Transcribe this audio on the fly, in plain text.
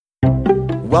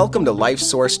Welcome to Life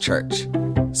Source Church.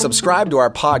 Subscribe to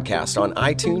our podcast on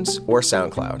iTunes or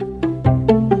SoundCloud.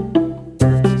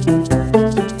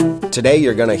 Today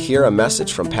you're going to hear a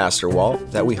message from Pastor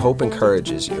Walt that we hope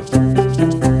encourages you.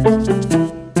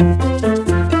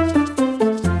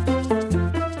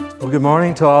 Well, good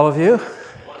morning to all of you.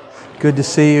 Good to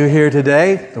see you here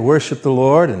today to worship the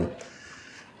Lord and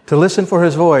to listen for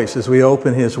His voice as we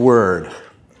open His Word.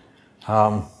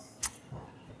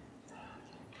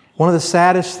 One of the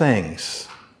saddest things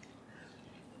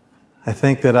I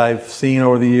think that I've seen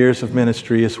over the years of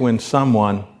ministry is when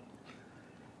someone,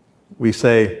 we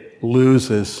say,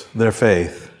 loses their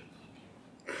faith.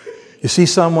 You see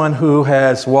someone who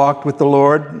has walked with the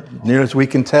Lord, near as we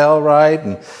can tell,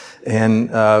 right?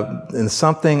 And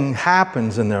something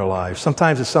happens in their life.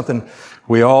 Sometimes it's something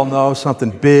we all know, something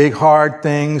big, hard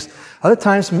things. Other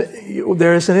times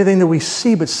there isn't anything that we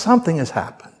see, but something has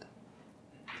happened.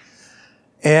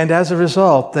 And as a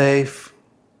result, they've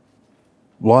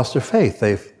lost their faith.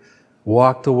 They've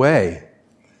walked away.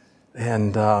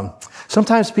 And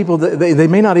sometimes people, they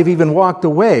may not have even walked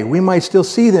away. We might still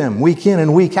see them week in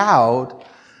and week out,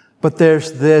 but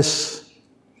there's this,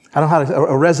 I don't know how to,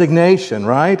 a resignation,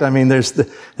 right? I mean,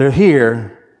 they're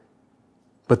here,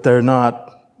 but they're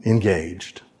not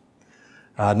engaged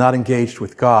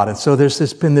with God. And so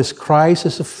there's been this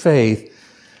crisis of faith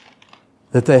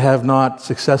that they have not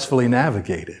successfully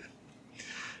navigated.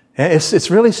 And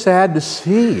it's really sad to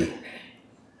see.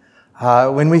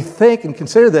 When we think and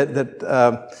consider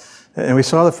that and we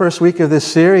saw the first week of this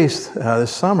series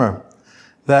this summer,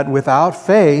 that without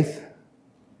faith,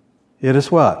 it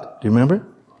is what? Do you remember?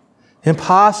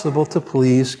 Impossible to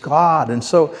please God. And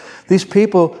so these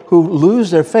people who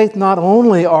lose their faith, not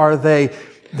only are they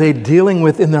dealing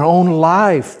with in their own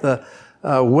life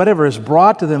whatever is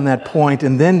brought to them that point,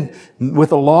 and then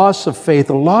with a loss of faith,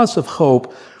 a loss of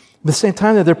hope, at the same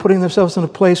time that they're putting themselves in a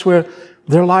place where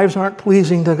their lives aren't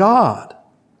pleasing to God.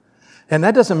 And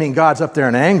that doesn't mean God's up there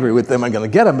and angry with them and going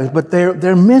to get them, but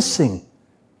they're missing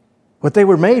what they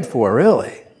were made for,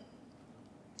 really.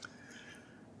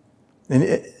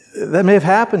 And that may have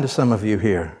happened to some of you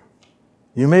here.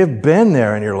 You may have been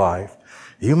there in your life.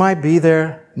 You might be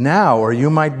there now, or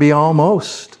you might be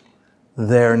almost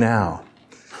there now.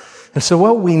 And so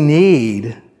what we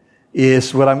need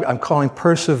is what I'm calling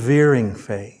persevering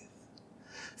faith.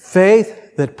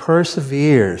 Faith that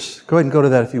perseveres. Go ahead and go to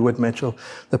that if you would, Mitchell.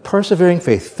 The persevering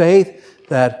faith. Faith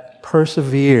that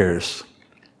perseveres.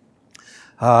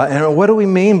 And what do we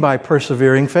mean by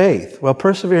persevering faith? Well,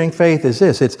 persevering faith is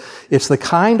this. It's the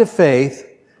kind of faith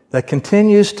that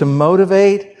continues to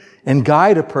motivate and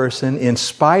guide a person in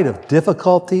spite of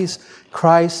difficulties,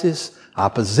 crisis,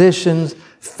 oppositions,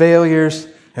 failures,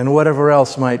 and whatever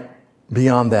else might be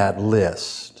on that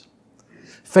list.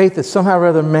 Faith that somehow or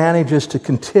other manages to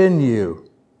continue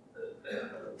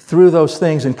through those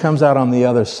things and comes out on the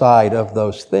other side of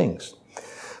those things.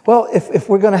 Well, if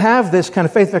we're going to have this kind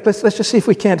of faith, in fact, let's just see if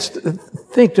we can't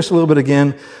think just a little bit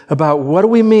again about what do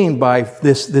we mean by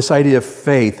this idea of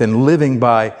faith and living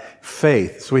by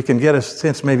faith, so we can get a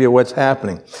sense maybe of what's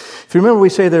happening. If you remember, we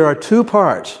say there are two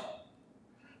parts,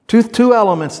 two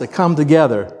elements that come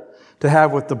together to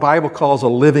have what the Bible calls a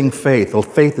living faith, a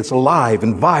faith that's alive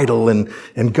and vital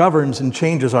and governs and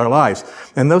changes our lives.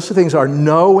 And those two things are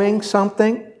knowing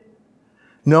something,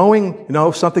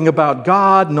 something about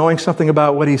God, knowing something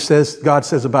about what God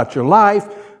says about your life,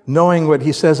 knowing what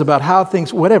He says about how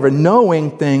things, whatever,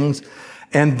 knowing things,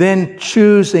 and then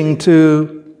choosing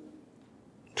to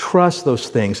trust those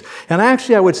things. And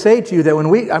actually, I would say to you that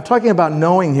I'm talking about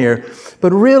knowing here,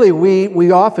 but really we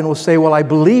often will say, well, I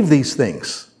believe these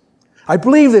things. I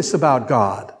believe this about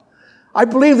God. I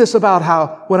believe this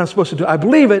about what I'm supposed to do. I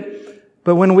believe it,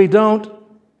 but when we don't,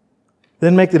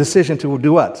 then make the decision to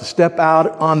do what? To step out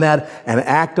on that and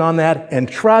act on that and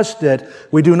trust it.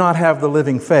 We do not have the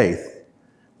living faith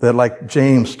that, like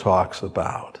James talks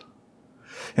about.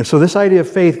 And so this idea of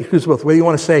faith includes both. Whether you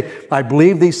want to say, I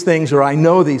believe these things or I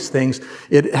know these things,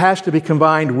 it has to be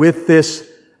combined with this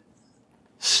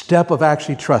step of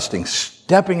actually trusting,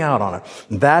 stepping out on it.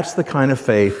 That's the kind of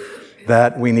faith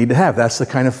that we need to have. That's the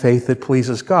kind of faith that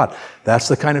pleases God. That's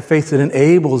the kind of faith that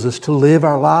enables us to live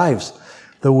our lives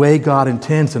the way God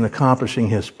intends in accomplishing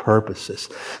His purposes.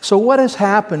 So what has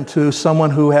happened to someone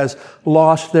who has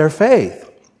lost their faith?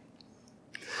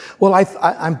 Well,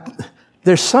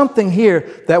 there's something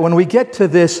here that when we get to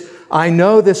this, I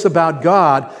know this about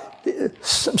God,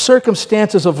 some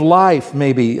circumstances of life,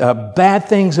 maybe bad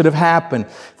things that have happened,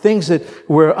 things that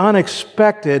were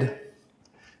unexpected,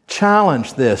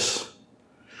 challenge this.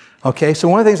 Okay, so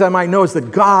one of the things I might know is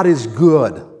that God is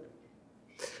good.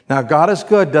 Now, God is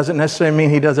good doesn't necessarily mean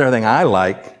He does everything I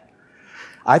like.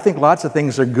 I think lots of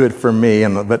things are good for me,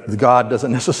 but God doesn't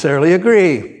necessarily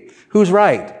agree. Who's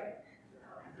right?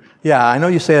 Yeah, I know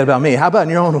you say that about me. How about in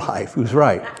your own life? Who's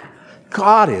right?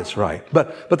 God is right.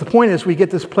 But the point is, we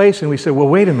get this place and we say, well,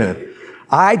 wait a minute.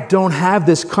 I don't have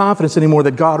this confidence anymore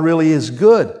that God really is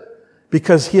good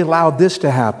because He allowed this to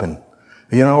happen,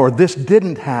 or this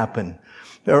didn't happen,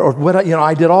 or what,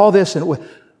 I did all this and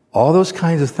all those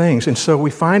kinds of things. And so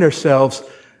we find ourselves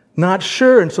not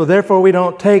sure, and so therefore we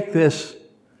don't take this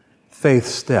faith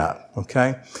step,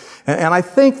 okay? And I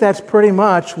think that's pretty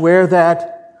much where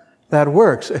that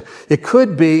works. It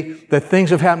could be that things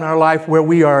have happened in our life where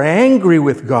we are angry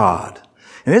with God.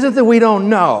 And it isn't that we don't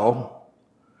know,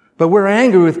 but we're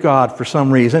angry with God for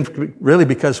some reason, really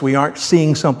because we aren't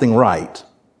seeing something right.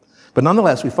 But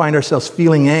nonetheless, we find ourselves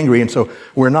feeling angry, and so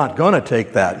we're not going to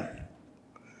take that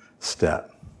step.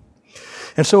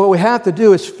 And so what we have to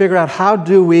do is figure out how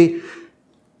do we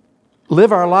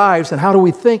live our lives and how do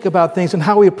we think about things and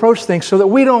how we approach things so that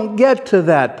we don't get to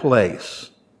that place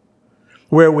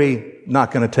where we're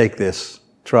not going to take this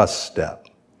trust step.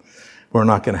 We're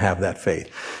not going to have that faith.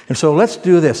 And so let's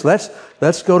do this.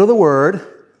 Let's go to the Word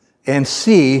and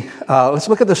see. Let's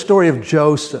look at the story of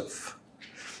Joseph.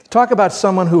 Talk about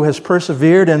someone who has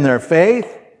persevered in their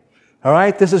faith. All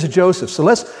right, this is Joseph. So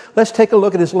let's take a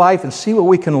look at his life and see what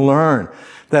we can learn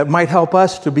that might help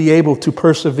us to be able to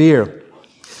persevere.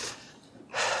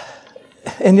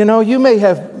 And you may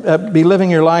have be living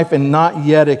your life and not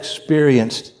yet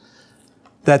experienced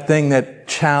that thing that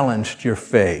challenged your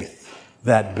faith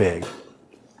that big.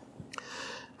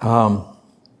 My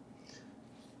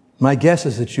guess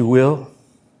is that you will.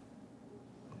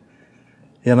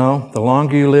 The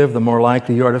longer you live, the more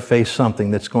likely you are to face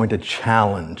something that's going to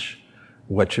challenge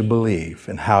what you believe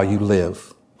and how you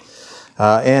live.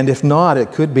 And if not,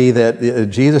 it could be that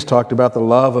Jesus talked about the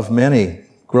love of many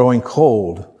growing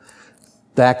cold.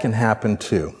 That can happen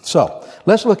too. So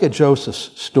let's look at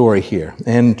Joseph's story here.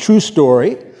 And true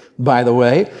story, by the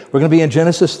way. We're going to be in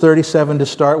Genesis 37 to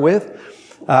start with.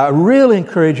 I really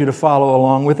encourage you to follow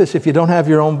along with us. If you don't have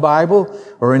your own Bible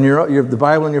or in the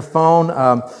Bible in your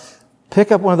phone,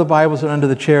 pick up one of the Bibles that are under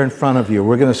the chair in front of you.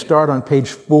 We're going to start on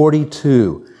page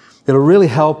 42. It'll really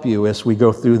help you as we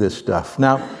go through this stuff.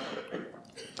 Now,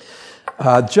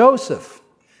 Joseph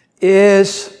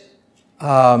is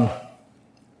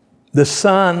the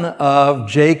son of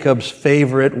Jacob's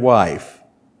favorite wife.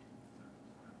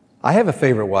 I have a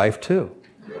favorite wife too.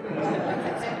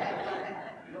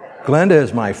 Glenda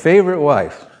is my favorite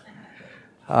wife.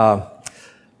 But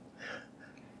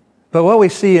what we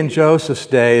see in Joseph's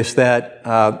day is that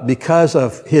because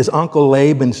of his uncle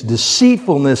Laban's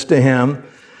deceitfulness to him,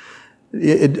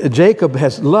 Jacob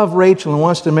has loved Rachel and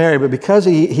wants to marry, but because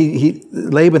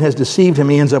Laban has deceived him,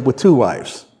 he ends up with two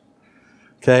wives.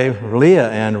 Okay, Leah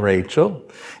and Rachel.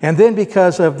 And then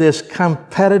because of this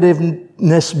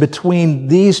competitiveness between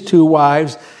these two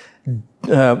wives,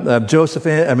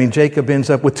 Jacob ends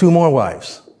up with two more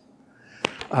wives.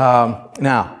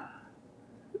 Now,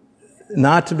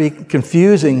 not to be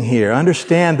confusing here,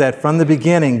 understand that from the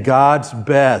beginning, God's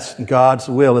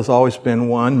will has always been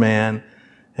one man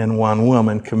and one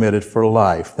woman committed for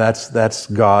life. That's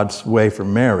God's way for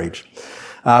marriage.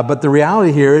 But the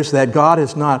reality here is that God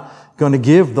is not going to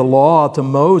give the law to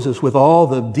Moses with all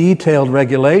the detailed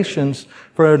regulations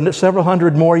for several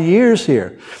hundred more years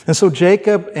here. And so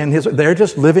Jacob and they're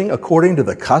just living according to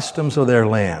the customs of their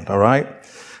land, all right?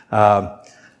 I'll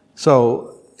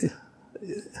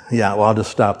just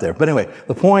stop there. But anyway,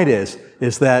 the point is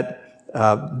that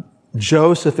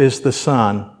Joseph is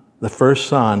the first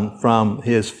son from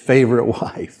his favorite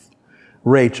wife,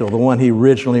 Rachel, the one he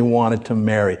originally wanted to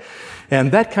marry.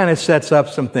 And that kind of sets up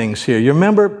some things here. You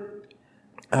remember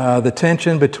the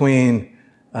tension between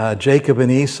Jacob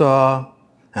and Esau,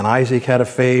 and Isaac had a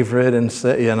favorite, and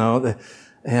it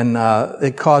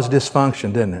caused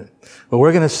dysfunction, didn't it? But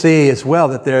we're going to see as well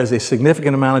that there is a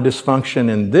significant amount of dysfunction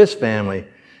in this family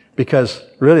because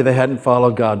really they hadn't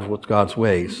followed God's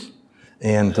ways,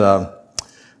 and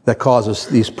that causes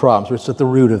these problems. It's at the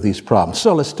root of these problems.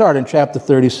 So let's start in chapter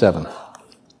 37. It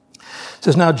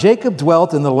says, "Now Jacob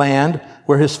dwelt in the land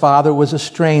where his father was a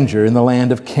stranger, in the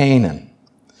land of Canaan.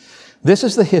 This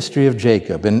is the history of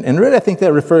Jacob." And really, I think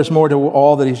that refers more to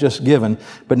all that he's just given.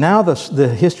 But now the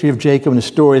history of Jacob and his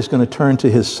story is going to turn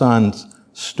to his son's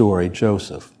story,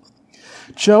 Joseph.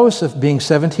 "Joseph, being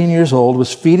 17 years old,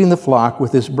 was feeding the flock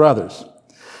with his brothers.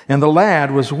 And the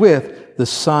lad was with the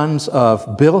sons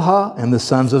of Bilhah and the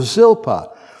sons of Zilpah."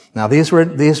 Now, these were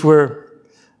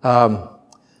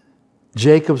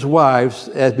Jacob's wives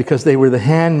because they were the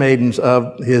handmaidens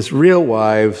of his real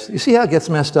wives. You see how it gets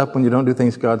messed up when you don't do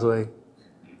things God's way?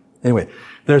 Anyway,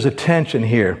 there's a tension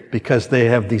here because they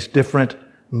have these different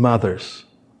mothers,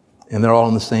 and they're all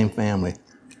in the same family.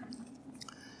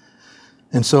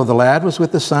 And so the lad was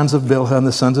with the sons of Bilhah and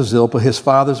the sons of Zilpah, his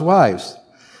father's wives.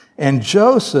 And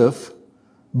Joseph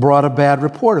brought a bad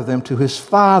report of them to his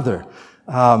father.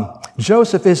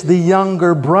 Joseph is the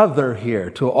younger brother here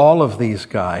to all of these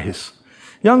guys.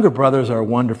 Younger brothers are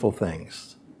wonderful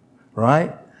things,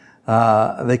 right?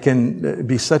 They can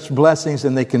be such blessings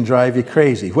and they can drive you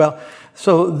crazy. Well,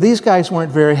 so these guys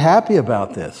weren't very happy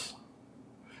about this.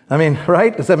 I mean,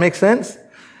 right? Does that make sense?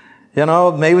 You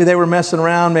know, maybe they were messing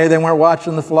around, maybe they weren't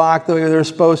watching the flock the way they were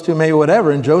supposed to, maybe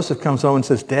whatever. And Joseph comes home and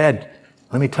says, Dad,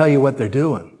 let me tell you what they're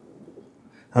doing.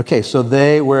 Okay, so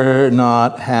they were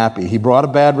not happy. He brought a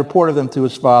bad report of them to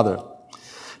his father.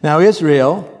 Now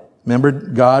Israel, remember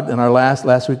God, in our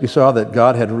last week we saw that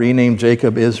God had renamed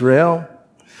Jacob Israel.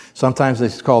 Sometimes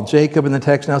he's called Jacob in the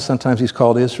text now, sometimes he's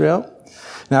called Israel.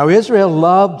 Now Israel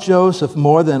loved Joseph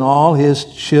more than all his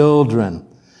children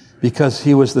because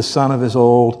he was the son of his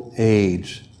old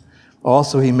age.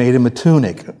 Also, he made him a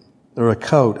tunic or a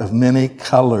coat of many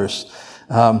colors.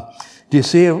 Do you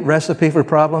see a recipe for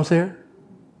problems here?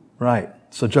 Right.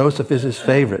 So Joseph is his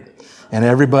favorite, and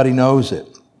everybody knows it.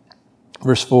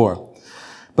 Verse 4.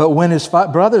 But when his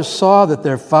brothers saw that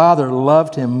their father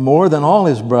loved him more than all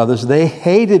his brothers, they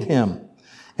hated him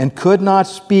and could not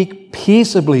speak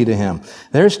peaceably to him.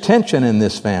 There's tension in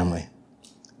this family.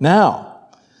 Now,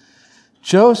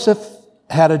 Joseph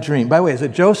had a dream. By the way, is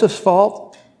it Joseph's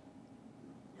fault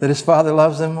that his father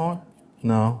loves him more?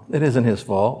 No, it isn't his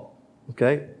fault.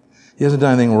 Okay? He hasn't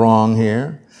done anything wrong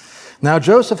here. Now,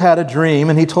 Joseph had a dream,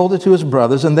 and he told it to his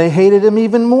brothers, and they hated him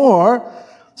even more.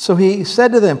 So he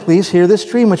said to them, please hear this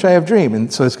dream which I have dreamed.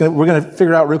 And so we're going to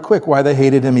figure out real quick why they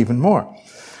hated him even more.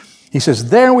 He says,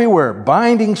 there we were,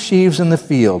 binding sheaves in the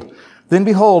field. Then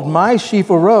behold, my sheaf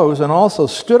arose and also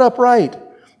stood upright.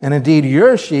 And indeed,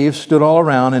 your sheaves stood all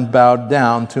around and bowed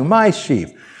down to my sheaf.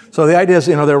 So the idea is,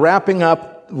 they're wrapping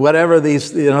up whatever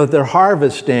these, they're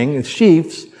harvesting,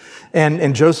 sheaves.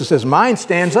 And Joseph says, mine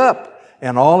stands up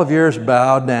and all of yours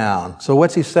bow down. So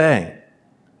what's he saying?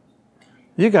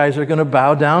 You guys are going to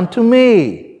bow down to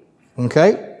me.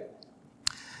 Okay?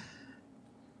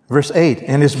 Verse 8,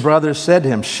 and his brothers said to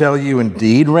him, shall you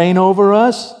indeed reign over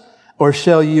us? Or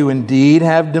shall you indeed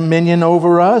have dominion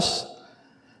over us?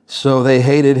 So they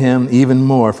hated him even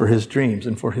more for his dreams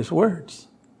and for his words.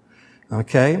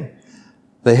 Okay?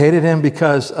 They hated him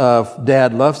because of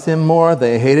Dad loves him more.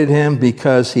 They hated him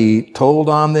because he told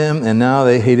on them. And now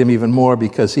they hate him even more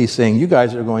because he's saying, you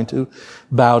guys are going to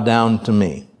bow down to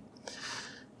me.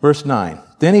 Verse 9.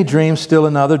 Then he dreamed still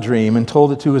another dream and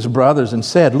told it to his brothers and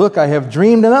said, look, I have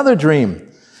dreamed another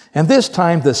dream. And this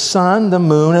time the sun, the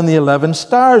moon, and the 11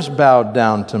 stars bowed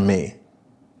down to me.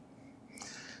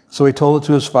 So he told it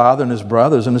to his father and his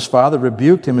brothers, and his father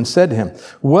rebuked him and said to him,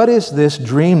 what is this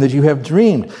dream that you have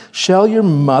dreamed? Shall your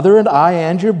mother and I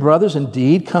and your brothers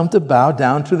indeed come to bow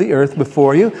down to the earth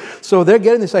before you? So they're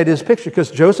getting this idea, this picture,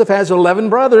 because Joseph has 11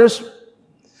 brothers,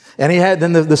 and he had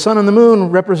then the sun and the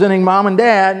moon representing mom and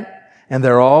dad, and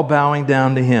they're all bowing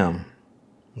down to him.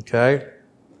 Okay?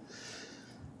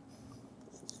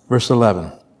 Verse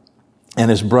 11,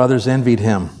 and his brothers envied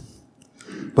him.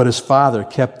 But his father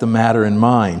kept the matter in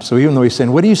mind. So even though he's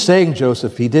saying, what are you saying,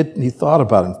 Joseph? He thought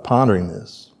about it, pondering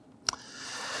this.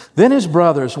 Then his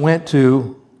brothers went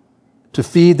to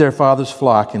feed their father's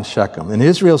flock in Shechem. And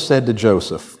Israel said to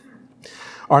Joseph,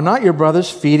 are not your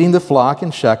brothers feeding the flock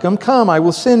in Shechem? Come, I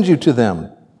will send you to them.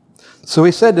 So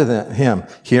he said to him,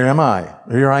 here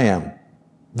I am.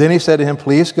 Then he said to him,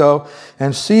 please go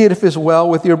and see if it is well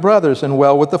with your brothers and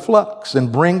well with the flocks,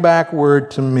 and bring back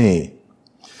word to me.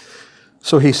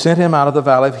 So he sent him out of the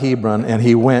valley of Hebron, and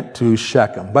he went to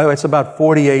Shechem. By the way, it's about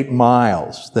 48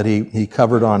 miles that he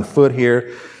covered on foot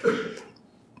here.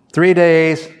 3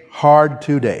 days, hard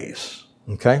 2 days.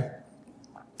 Okay?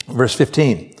 Verse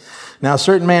 15. Now a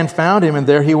certain man found him, and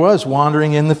there he was,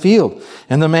 wandering in the field.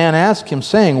 And the man asked him,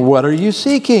 saying, what are you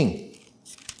seeking?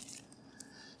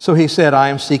 So he said, I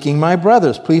am seeking my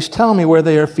brothers. Please tell me where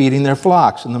they are feeding their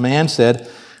flocks. And the man said,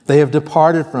 they have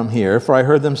departed from here, for I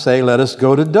heard them say, let us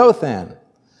go to Dothan.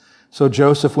 So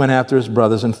Joseph went after his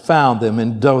brothers and found them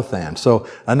in Dothan. So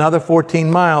another 14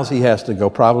 miles he has to go,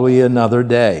 probably another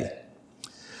day.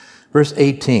 Verse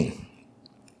 18.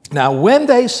 Now when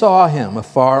they saw him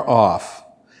afar off,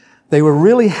 they were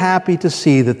really happy to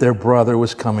see that their brother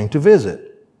was coming to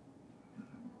visit.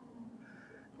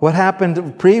 What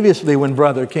happened previously when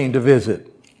brother came to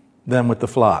visit them with the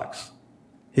flocks?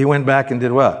 He went back and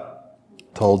did what?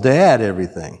 Told Dad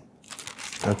everything.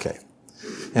 Okay.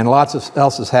 And lots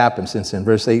else has happened since then.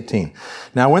 Verse 18.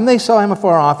 Now when they saw him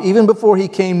afar off, even before he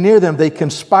came near them, they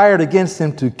conspired against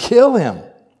him to kill him.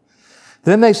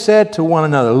 Then they said to one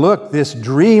another, look, this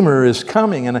dreamer is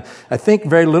coming. And I think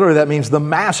very literally that means the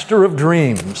master of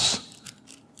dreams.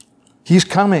 He's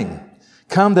coming.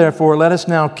 Come therefore, let us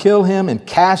now kill him and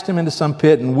cast him into some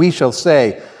pit, and we shall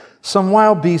say, some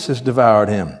wild beast has devoured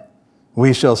him.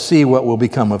 We shall see what will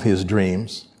become of his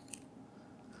dreams.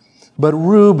 But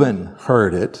Reuben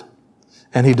heard it,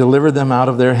 and he delivered them out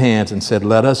of their hands and said,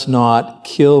 let us not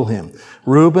kill him.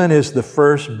 Reuben is the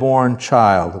firstborn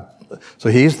child. So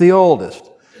he's the oldest.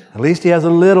 At least he has a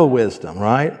little wisdom,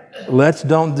 right? Let's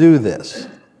don't do this.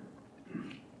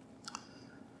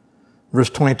 Verse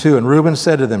 22, and Reuben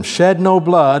said to them, shed no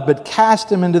blood, but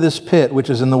cast him into this pit which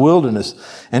is in the wilderness,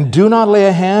 and do not lay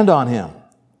a hand on him.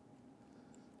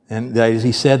 And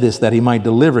he said this that he might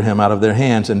deliver him out of their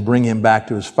hands and bring him back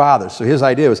to his father. So his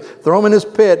idea was throw him in his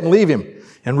pit and leave him.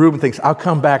 And Reuben thinks, I'll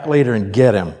come back later and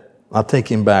get him. I'll take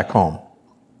him back home.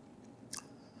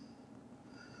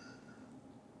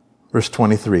 Verse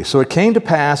 23, so it came to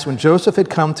pass when Joseph had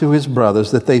come to his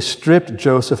brothers that they stripped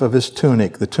Joseph of his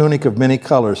tunic, the tunic of many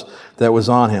colors that was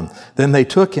on him. Then they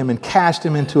took him and cast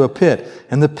him into a pit,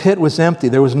 and the pit was empty.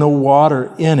 There was no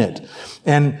water in it.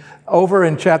 And over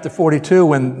in chapter 42,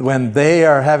 when they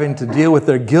are having to deal with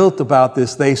their guilt about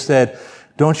this, they said,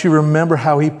 don't you remember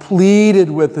how he pleaded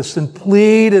with us and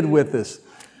pleaded with us?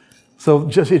 So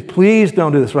just, please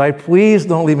don't do this, right? Please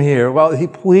don't leave me here. Well, he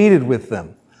pleaded with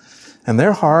them. And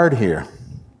they're hard here.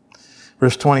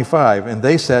 Verse 25, and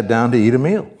they sat down to eat a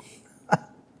meal.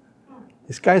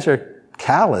 These guys are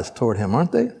callous toward him,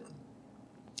 aren't they?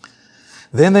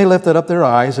 Then they lifted up their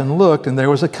eyes and looked, and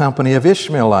there was a company of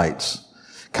Ishmaelites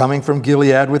coming from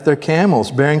Gilead with their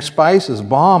camels, bearing spices,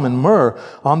 balm, and myrrh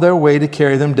on their way to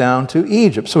carry them down to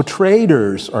Egypt. So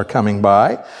traders are coming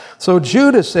by. So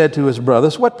Judah said to his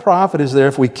brothers, what profit is there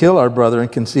if we kill our brother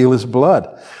and conceal his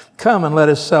blood? Come and let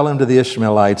us sell him to the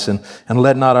Ishmaelites, and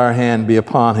let not our hand be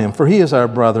upon him, for he is our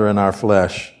brother and our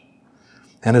flesh.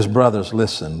 And his brothers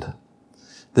listened.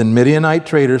 Then Midianite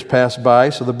traders passed by,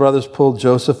 so the brothers pulled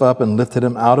Joseph up and lifted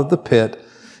him out of the pit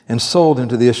and sold him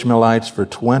to the Ishmaelites for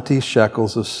 20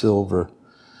 shekels of silver.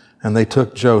 And they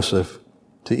took Joseph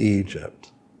to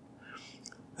Egypt.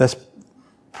 That's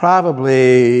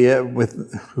probably,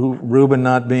 with Reuben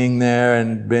not being there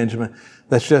and Benjamin,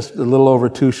 that's just a little over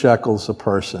 2 shekels a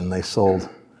person. They sold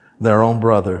their own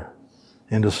brother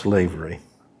into slavery.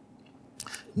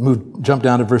 Jump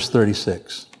down to verse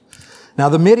 36. Now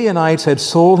the Midianites had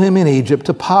sold him in Egypt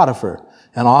to Potiphar,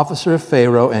 an officer of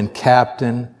Pharaoh and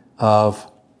captain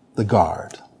of the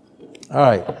guard. All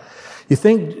right. You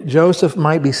think Joseph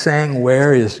might be saying,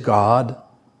 where is God?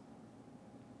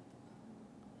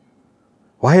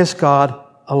 Why has God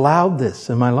allowed this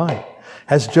in my life?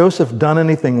 Has Joseph done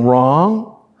anything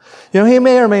wrong? You know, he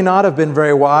may or may not have been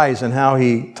very wise in how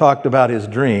he talked about his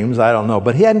dreams. I don't know.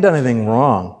 But he hadn't done anything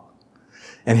wrong.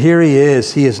 And here he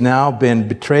is. He has now been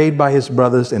betrayed by his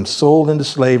brothers and sold into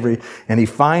slavery. And he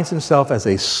finds himself as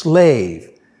a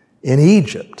slave in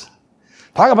Egypt.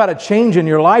 Talk about a change in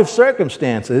your life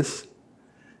circumstances.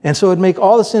 And so it'd make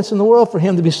all the sense in the world for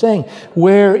him to be saying,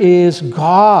 where is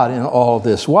God in all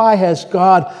this? Why has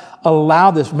God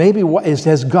allowed this? Maybe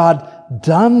has God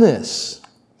done this?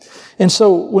 And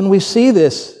so when we see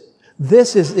this,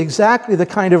 this is exactly the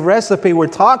kind of recipe we're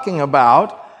talking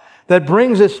about that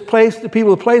brings this place to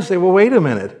people to place. Say, well, wait a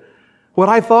minute. What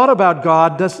I thought about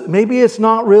God, maybe it's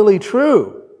not really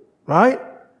true, right?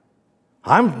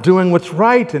 I'm doing what's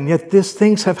right, and yet these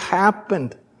things have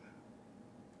happened.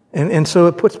 And so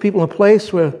it puts people in a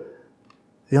place where,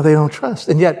 they don't trust.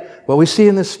 And yet, what we see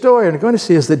in this story, and we're going to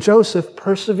see, is that Joseph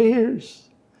perseveres.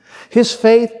 His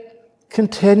faith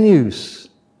continues.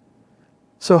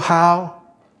 So how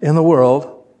in the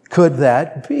world could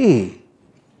that be?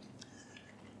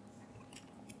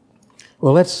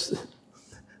 Well,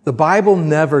 the Bible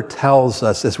never tells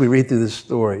us, as we read through these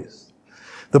stories,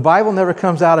 the Bible never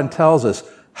comes out and tells us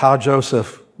how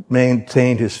Joseph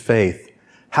maintained his faith,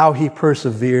 how he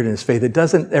persevered in his faith. It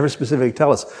doesn't ever specifically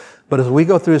tell us. But as we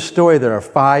go through his story, there are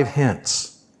 5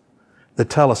 hints that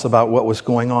tell us about what was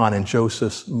going on in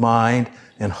Joseph's mind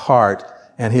and heart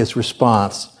and his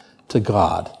response to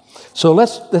God. So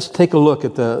let's take a look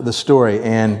at the story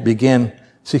and begin,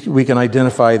 see if we can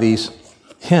identify these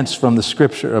hints from the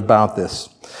scripture about this.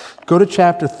 Go to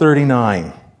chapter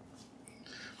 39.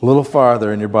 A little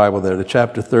farther in your Bible there, to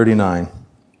chapter 39.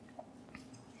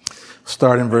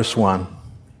 Start in verse 1.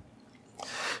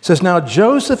 It says, now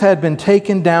Joseph had been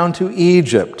taken down to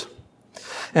Egypt,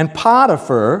 And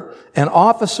Potiphar, an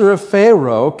officer of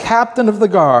Pharaoh, captain of the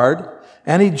guard,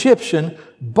 an Egyptian,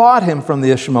 bought him from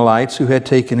the Ishmaelites who had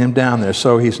taken him down there.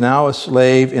 So he's now a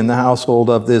slave in the household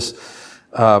of this,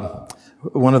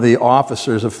 one of the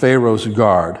officers of Pharaoh's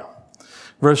guard.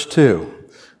 Verse 2,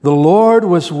 the Lord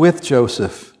was with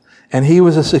Joseph, and he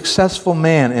was a successful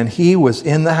man, and he was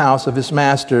in the house of his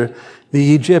master,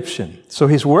 the Egyptian. So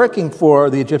he's working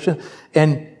for the Egyptian,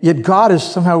 and yet God is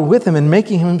somehow with him and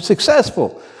making him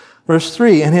successful. Verse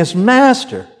 3, and his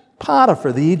master,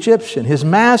 Potiphar, the Egyptian, his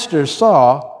master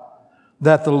saw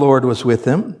that the Lord was with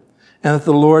him, and that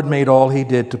the Lord made all he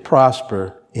did to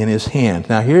prosper in his hand.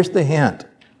 Now here's the hint.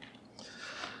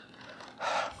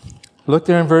 Look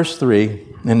there in verse 3,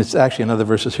 and it's actually another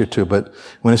verses here too, but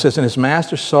when it says, and his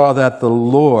master saw that the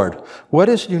Lord, what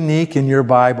is unique in your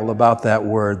Bible about that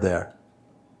word there?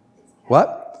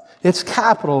 What? It's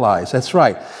capitalized, that's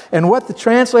right. And what the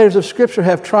translators of Scripture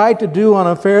have tried to do on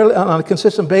a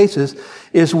consistent basis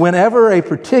is whenever a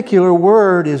particular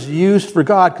word is used for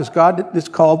God, because God is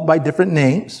called by different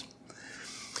names,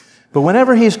 but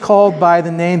whenever he's called by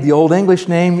the name, the Old English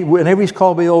name, whenever he's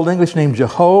called by the Old English name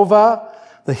Jehovah,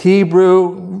 the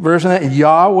Hebrew version of that,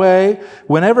 Yahweh,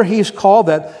 whenever he's called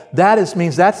that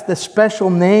means that's the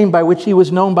special name by which he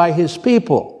was known by his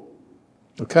people.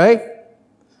 Okay?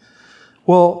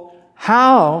 Well,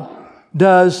 how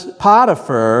does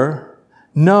Potiphar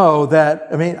know that?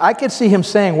 I mean, I could see him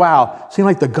saying, wow, it seems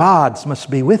like the gods must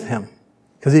be with him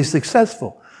because he's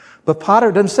successful. But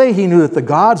Potiphar doesn't say he knew that the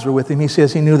gods were with him. He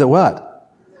says he knew that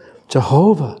what?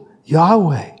 Jehovah,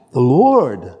 Yahweh, the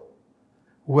Lord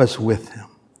was with him.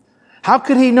 How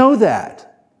could he know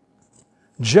that?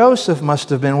 Joseph must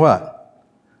have been what?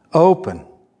 Open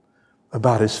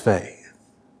about his faith.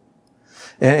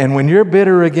 And when you're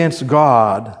bitter against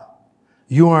God,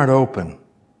 you aren't open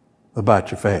about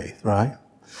your faith, right?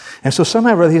 And so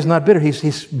somehow or other, he's not bitter.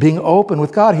 He's being open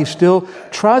with God. He's still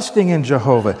trusting in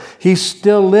Jehovah. He's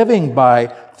still living by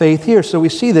faith here. So we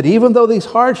see that even though these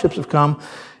hardships have come,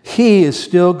 he is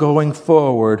still going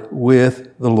forward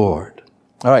with the Lord.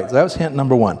 All right, so that was hint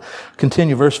number 1.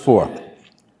 Continue, verse 4.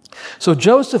 So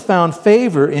Joseph found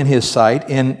favor in his sight,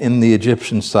 in the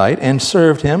Egyptian sight, and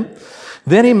served him.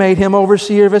 Then he made him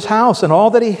overseer of his house, and all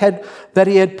that he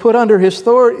had put under his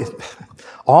authority,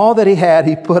 all that he had,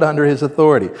 he put under his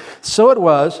authority. So it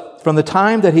was, from the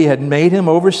time that he had made him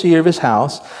overseer of his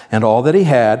house, and all that he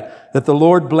had, that the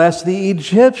Lord blessed the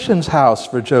Egyptian's house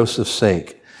for Joseph's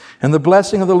sake. And the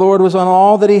blessing of the Lord was on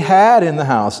all that he had in the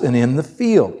house and in the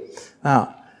field.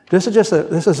 Now, this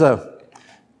is a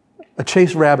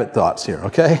chase rabbit thoughts here,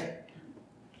 okay?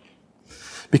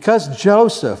 Because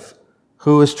Joseph,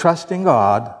 who is trusting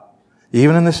God,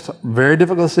 even in this very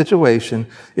difficult situation,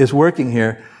 is working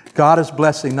here, God is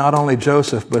blessing not only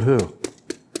Joseph, but who?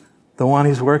 The one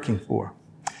he's working for.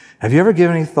 Have you ever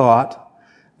given any thought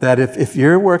that if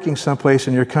you're working someplace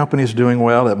and your company's doing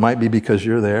well, it might be because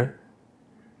you're there?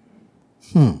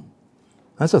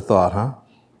 That's a thought, huh?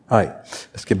 All right,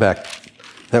 let's get back.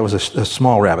 That was a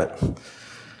small rabbit.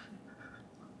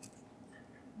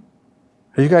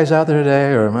 Are you guys out there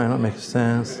today, or am I not making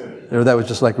sense? Or that was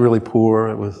just like really poor?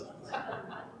 It was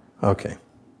okay.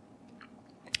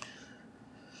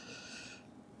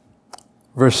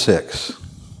 Verse 6.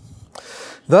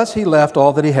 Thus he left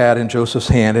all that he had in Joseph's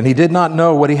hand, and he did not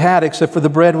know what he had except for the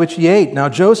bread which he ate. Now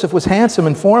Joseph was handsome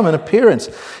in form and appearance,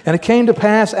 and it came to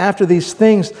pass after these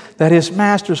things that his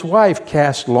master's wife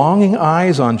cast longing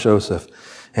eyes on Joseph,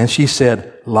 and she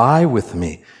said, lie with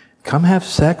me, come have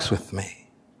sex with me.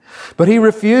 But he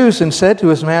refused and said to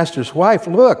his master's wife,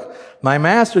 look, my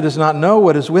master does not know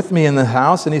what is with me in the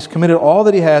house, and he's committed all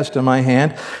that he has to my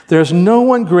hand. There is no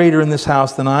one greater in this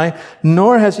house than I,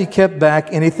 nor has he kept back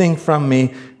anything from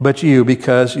me but you,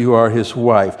 because you are his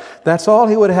wife. That's all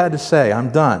he would have had to say. I'm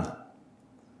done.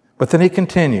 But then he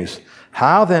continues,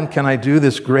 how then can I do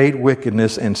this great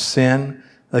wickedness and sin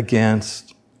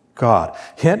against God?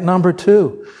 Hint number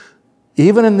 2.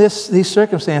 Even in these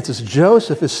circumstances,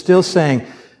 Joseph is still saying,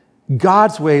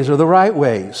 God's ways are the right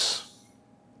ways.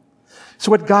 It's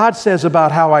what God says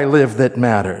about how I live that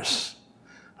matters.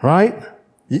 Right?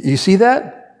 You see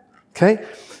that? Okay?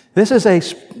 This is a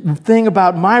thing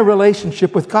about my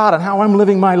relationship with God and how I'm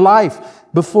living my life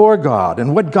before God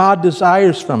and what God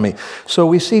desires from me. So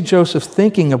we see Joseph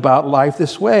thinking about life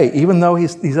this way, even though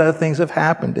these other things have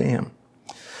happened to him.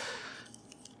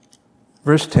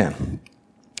 Verse 10.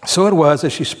 So it was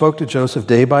as she spoke to Joseph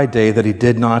day by day that he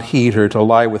did not heed her to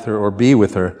lie with her or be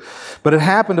with her. But it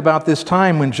happened about this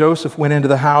time when Joseph went into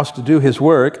the house to do his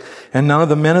work, and none of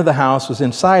the men of the house was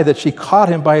inside, that she caught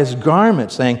him by his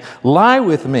garment, saying, "Lie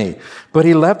with me." But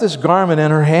he left his garment in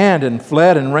her hand and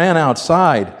fled and ran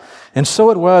outside. And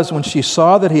so it was when she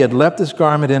saw that he had left his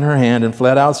garment in her hand and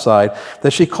fled outside,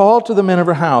 that she called to the men of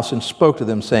her house and spoke to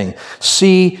them, saying,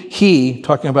 "See, he,"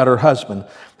 talking about her husband,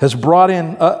 "has brought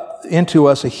into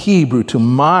us a Hebrew to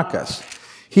mock us.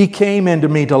 He came into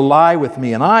me to lie with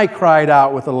me, and I cried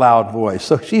out with a loud voice."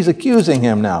 So she's accusing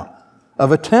him now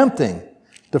of attempting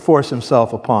to force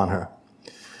himself upon her.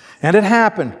 "And it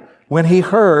happened when he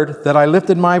heard that I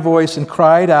lifted my voice and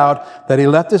cried out, that he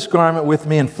left his garment with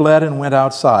me and fled and went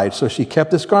outside. So she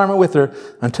kept this garment with her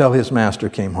until his master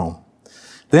came home.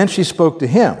 Then she spoke to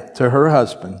him," to her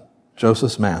husband,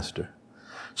 Joseph's master,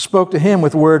 "spoke to him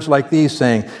with words like these,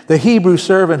 saying, 'The Hebrew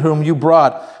servant whom you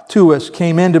brought to us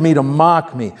came in to me to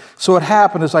mock me. So it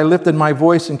happened as I lifted my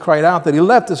voice and cried out that he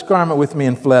left his garment with me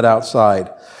and fled outside.'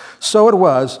 So it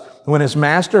was when his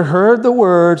master heard the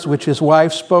words which his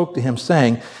wife spoke to him,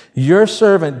 saying, 'Your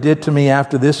servant did to me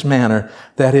after this manner,'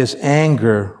 that his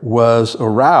anger was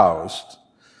aroused.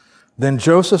 Then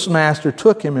Joseph's master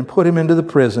took him and put him into the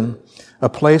prison, a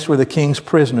place where the king's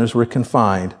prisoners were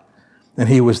confined. And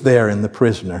he was there in the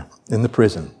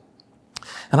prison.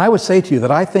 And I would say to you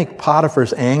that I think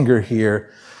Potiphar's anger here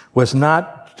was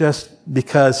not just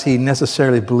because he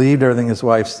necessarily believed everything his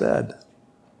wife said.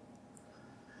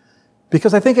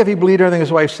 Because I think if he believed everything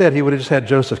his wife said, he would have just had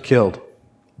Joseph killed.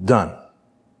 Done.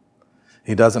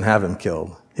 He doesn't have him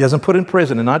killed. He hasn't put in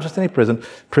prison, and not just any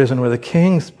prison where the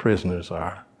king's prisoners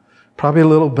are. Probably a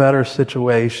little better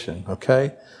situation,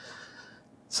 okay?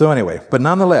 So anyway, but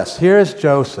nonetheless, here is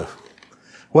Joseph.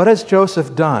 What has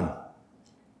Joseph done?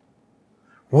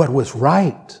 What was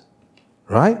right?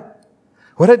 Right?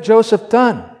 What had Joseph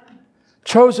done?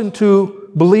 Chosen to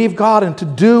believe God and to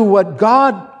do what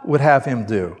God would have him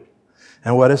do.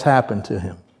 And what has happened to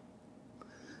him?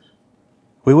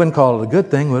 We wouldn't call it a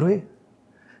good thing, would we?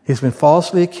 He's been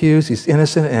falsely accused, he's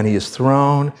innocent, and he is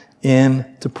thrown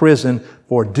into prison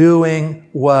for doing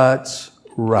what's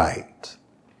right.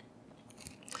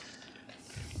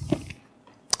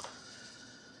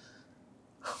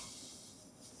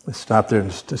 Let's stop there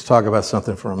and just talk about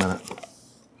something for a minute.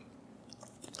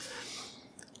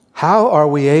 How are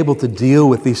we able to deal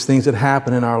with these things that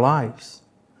happen in our lives?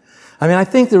 I mean, I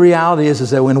think the reality is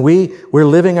that when we're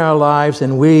living our lives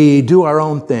and we do our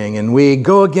own thing and we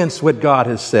go against what God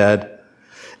has said,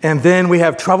 and then we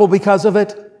have trouble because of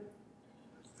it,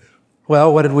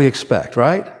 well, what did we expect,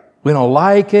 right? We don't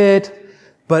like it,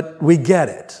 but we get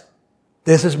it.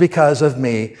 This is because of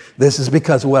me. This is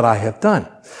because of what I have done.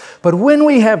 But when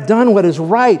we have done what is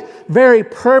right, very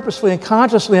purposefully and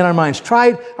consciously in our minds,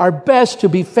 tried our best to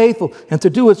be faithful and to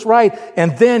do what's right,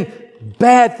 and then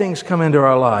bad things come into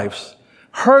our lives,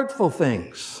 hurtful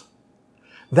things,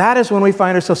 that is when we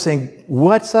find ourselves saying,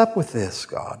 "What's up with this,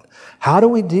 God? How do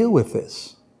we deal with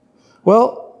this?"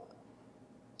 Well,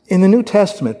 in the New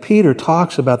Testament, Peter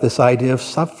talks about this idea of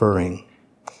suffering.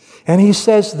 And he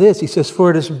says this, he says,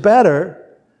 "For it is better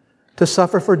to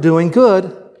suffer for doing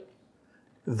good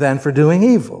than for doing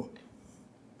evil."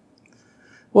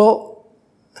 Well,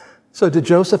 so did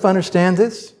Joseph understand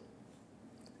this?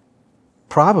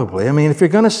 Probably. I mean, if you're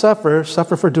going to suffer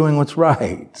for doing what's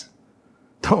right.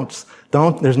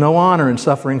 Don't, there's no honor in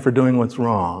suffering for doing what's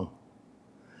wrong.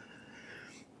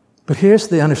 But here's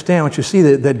the understand what you see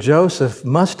that Joseph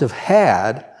must have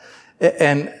had,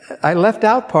 and I left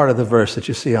out part of the verse that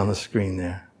you see on the screen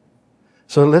there.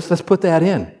 So let's put that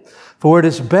in. "For it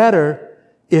is better,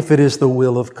 if it is the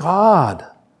will of God,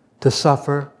 to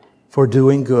suffer for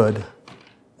doing good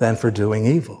than for doing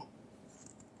evil."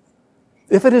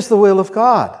 If it is the will of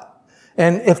God.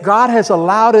 And if God has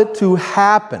allowed it to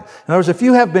happen. In other words, if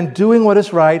you have been doing what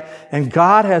is right and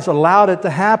God has allowed it to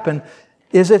happen,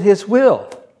 is it His will?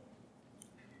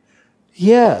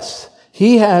 Yes,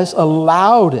 He has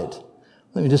allowed it.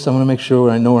 I want to make sure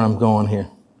I know where I'm going here.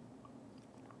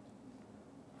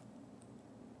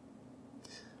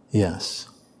 Yes.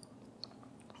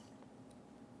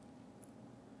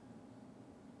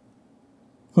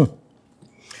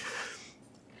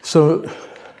 So,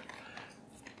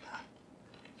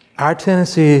 our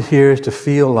tendency here is to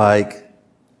feel like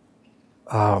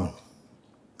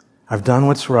I've done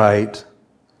what's right,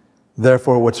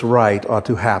 therefore what's right ought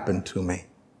to happen to me.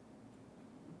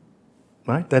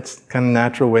 Right? That's kind of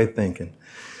natural way of thinking.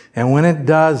 And when it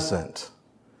doesn't,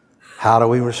 how do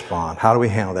we respond? How do we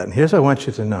handle that? And here's what I want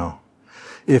you to know.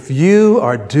 If you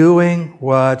are doing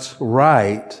what's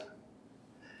right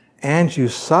and you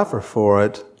suffer for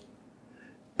it,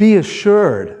 be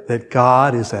assured that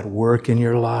God is at work in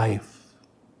your life.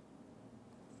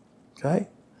 Okay?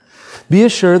 Be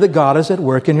assured that God is at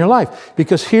work in your life.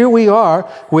 Because here we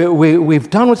are, we've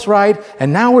done what's right,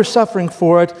 and now we're suffering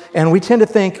for it, and we tend to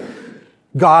think,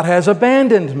 God has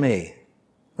abandoned me.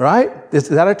 Right? Is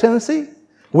that our tendency?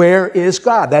 Where is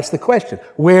God? That's the question.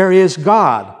 Where is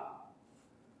God?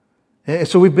 And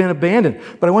so we've been abandoned.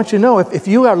 But I want you to know, if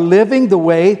you are living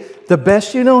the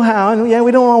best you know how, and yeah,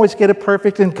 we don't always get it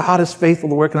perfect, and God is faithful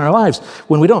to work in our lives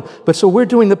when we don't. But so we're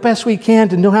doing the best we can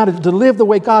to know how to live the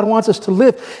way God wants us to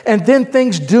live. And then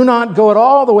things do not go at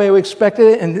all the way we expected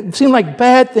it, and it seems like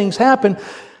bad things happen.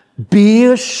 Be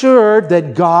assured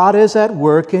that God is at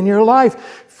work in your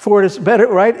life. For it is better,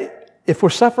 right? If we're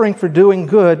suffering for doing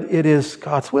good, it is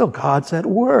God's will. God's at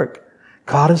work.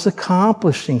 God is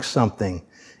accomplishing something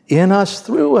in us,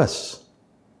 through us.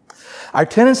 Our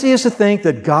tendency is to think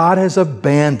that God has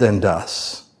abandoned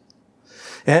us.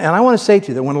 And I want to say to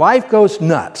you that when life goes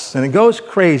nuts and it goes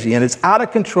crazy and it's out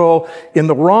of control in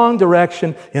the wrong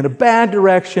direction, in a bad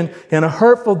direction, in a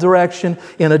hurtful direction,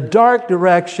 in a dark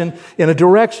direction, in a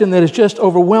direction that is just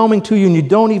overwhelming to you and you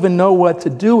don't even know what to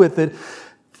do with it,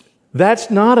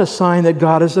 that's not a sign that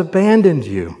God has abandoned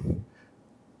you.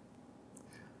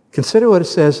 Consider what it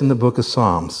says in the book of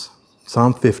Psalms.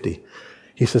 Psalm 50.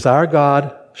 He says, our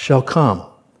God shall come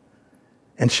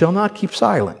and shall not keep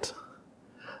silent.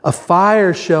 A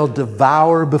fire shall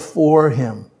devour before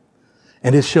him,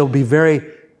 and it shall be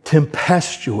very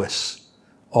tempestuous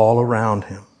all around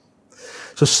him.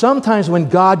 So sometimes when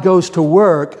God goes to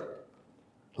work,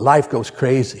 life goes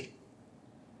crazy.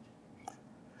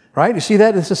 Right? You see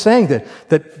that? It's a saying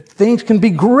that things can be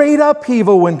great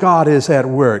upheaval when God is at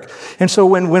work. And so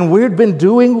when we've been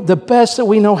doing the best that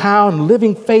we know how and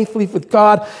living faithfully with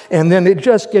God, and then it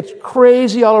just gets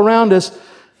crazy all around us,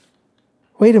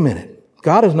 wait a minute.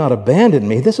 God has not abandoned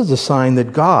me. This is a sign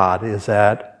that God is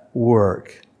at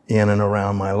work in and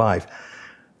around my life.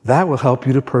 That will help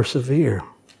you to persevere.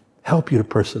 Help you to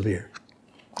persevere.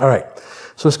 All right.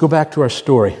 So let's go back to our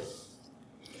story.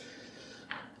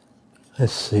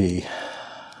 Let's see.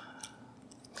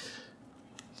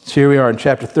 So here we are in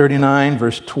chapter 39,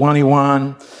 verse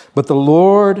 21. But the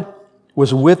Lord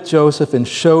was with Joseph and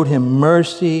showed him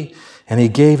mercy, and he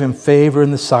gave him favor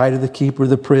in the sight of the keeper of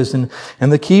the prison.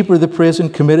 And the keeper of the prison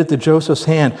committed to Joseph's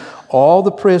hand all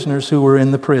the prisoners who were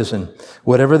in the prison.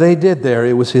 Whatever they did there,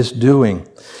 it was his doing.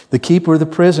 The keeper of the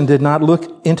prison did not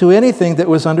look into anything that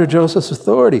was under Joseph's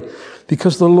authority,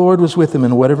 because the Lord was with him,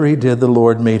 and whatever he did, the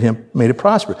Lord made it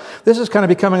prosper. This is kind of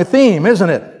becoming a theme, isn't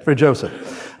it, for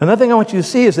Joseph? Another thing I want you to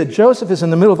see is that Joseph is in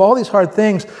the middle of all these hard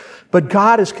things, but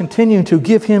God is continuing to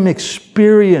give him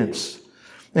experience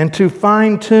and to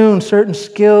fine-tune certain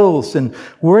skills and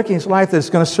working his life that's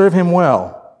going to serve him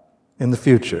well in the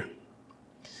future.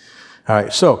 All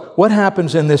right, so what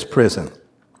happens in this prison?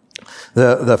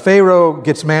 The Pharaoh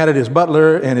gets mad at his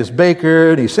butler and his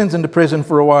baker, and he sends him to prison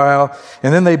for a while,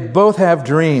 and then they both have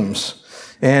dreams.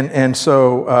 And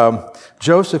so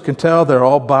Joseph can tell they're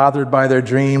all bothered by their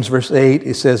dreams. Verse 8,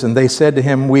 he says, and they said to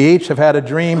him, we each have had a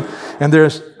dream. And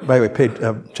there's, by the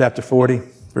way, chapter 40,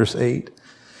 verse 8.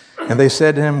 And they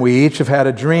said to him, we each have had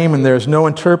a dream, and there's no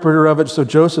interpreter of it. So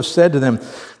Joseph said to them,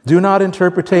 do not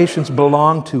interpretations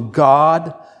belong to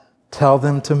God? Tell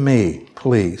them to me,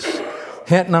 please.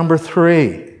 Hint number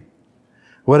 3.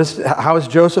 How is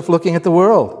Joseph looking at the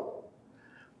world?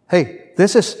 Hey,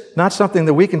 this is not something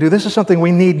that we can do. This is something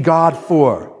we need God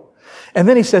for. And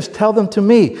then he says, tell them to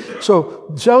me.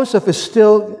 So Joseph is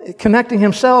still connecting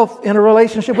himself in a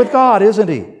relationship with God, isn't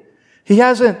he? He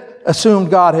hasn't assumed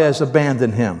God has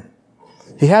abandoned him.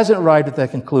 He hasn't arrived at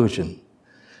that conclusion.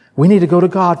 We need to go to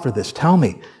God for this. Tell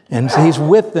me. And so he's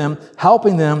with them,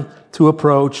 helping them to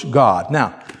approach God.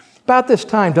 Now, about this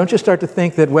time, don't you start to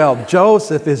think that, well,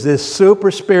 Joseph is this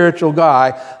super spiritual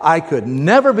guy. I could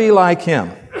never be like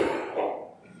him.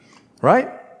 Right?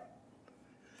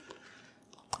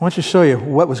 I want you to show you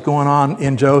what was going on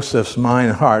in Joseph's mind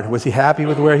and heart. Was he happy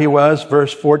with where he was?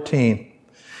 Verse 14.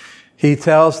 He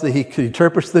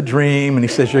interprets the dream, and he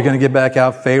says, you're going to get back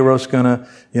out. Pharaoh's going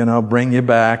to, bring you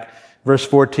back. Verse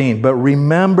 14. But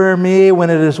remember me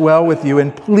when it is well with you,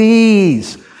 and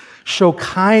please show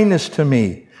kindness to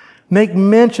me. Make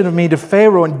mention of me to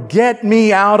Pharaoh, and get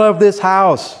me out of this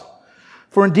house.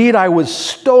 For indeed I was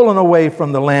stolen away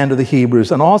from the land of the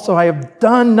Hebrews, and also I have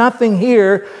done nothing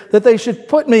here that they should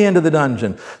put me into the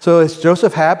dungeon. So is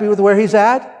Joseph happy with where he's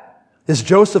at? Is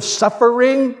Joseph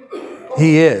suffering?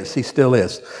 He is. He still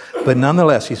is. But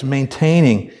nonetheless, he's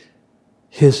maintaining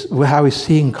how he's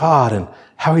seeing God and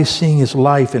how he's seeing his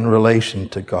life in relation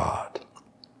to God.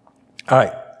 All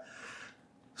right.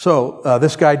 So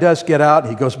this guy does get out.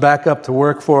 He goes back up to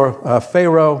work for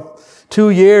Pharaoh.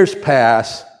 2 years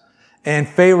pass, and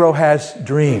Pharaoh has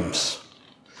dreams.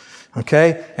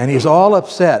 Okay? And he's all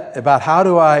upset about how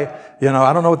do I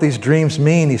don't know what these dreams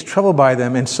mean. He's troubled by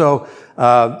them. And so,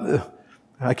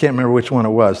 I can't remember which one it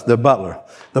was, the butler.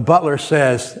 The butler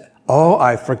says, oh,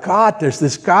 I forgot there's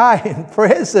this guy in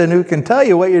prison who can tell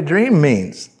you what your dream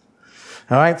means.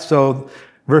 All right, so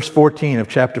verse 14 of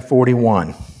chapter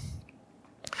 41.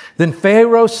 Then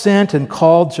Pharaoh sent and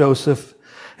called Joseph,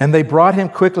 and they brought him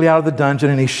quickly out of the dungeon,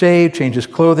 and he shaved, changed his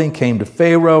clothing, came to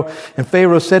Pharaoh. And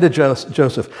Pharaoh said to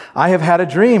Joseph, I have had a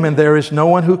dream, and there is no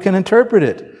one who can interpret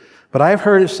it. But I have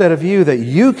heard it said of you that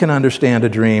you can understand a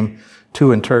dream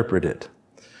to interpret it.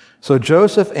 So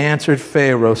Joseph answered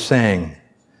Pharaoh, saying,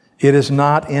 it is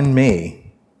not in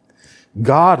me.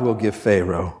 God will give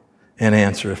Pharaoh an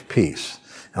answer of peace.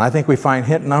 And I think we find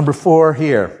hint number 4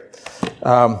 here.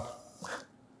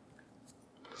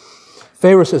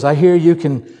 Pharaoh says, I hear you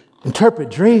can interpret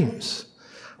dreams.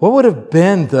 What would have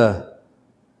been the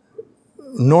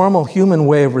normal human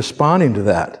way of responding to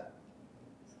that?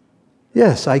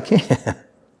 Yes, I can.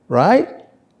 Right?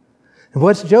 And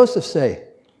what's Joseph say?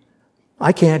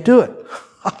 I can't do it.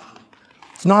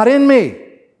 It's not in me.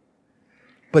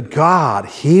 But God,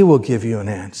 He will give you an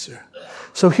answer.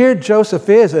 So here Joseph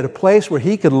is at a place where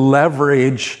he could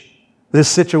leverage this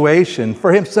situation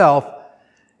for himself.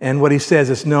 And what he says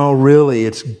is, no, really,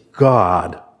 it's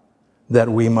God that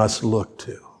we must look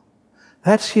to.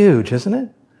 That's huge, isn't it?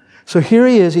 So here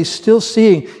he is, he's still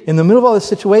seeing, in the middle of all this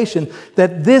situation,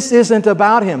 that this isn't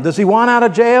about him. Does he want out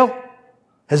of jail?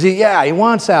 Yeah, he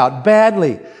wants out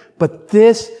badly. But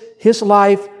this, his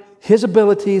life, his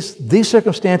abilities, these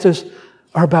circumstances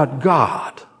are about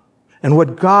God and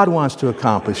what God wants to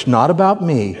accomplish, not about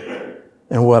me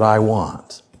and what I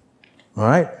want. All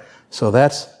right? So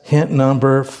that's hint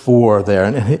number 4 there.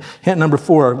 And hint number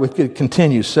 4, we could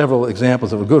continue several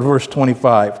examples of it. Go to verse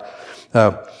 25.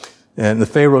 And the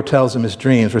Pharaoh tells him his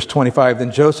dreams. Verse 25,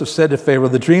 then Joseph said to Pharaoh,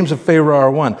 the dreams of Pharaoh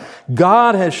are one.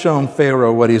 God has shown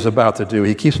Pharaoh what he's about to do.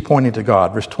 He keeps pointing to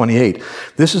God. Verse 28,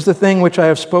 this is the thing which I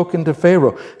have spoken to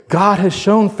Pharaoh. God has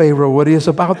shown Pharaoh what he is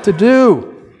about to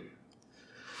do.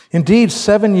 Indeed,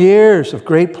 7 years of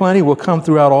great plenty will come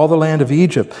throughout all the land of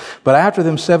Egypt. But after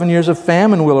them 7 years of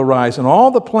famine will arise, and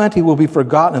all the plenty will be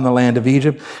forgotten in the land of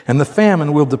Egypt, and the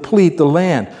famine will deplete the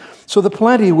land. So the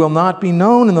plenty will not be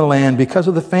known in the land because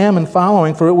of the famine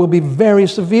following, for it will be very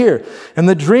severe. And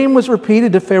the dream was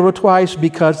repeated to Pharaoh twice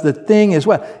because the thing is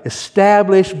what?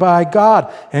 Established by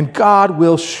God, and God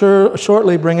will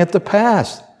shortly bring it to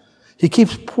pass. He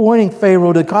keeps pointing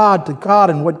Pharaoh to God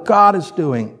and what God is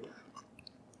doing.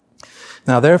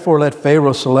 Now therefore let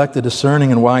Pharaoh select a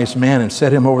discerning and wise man and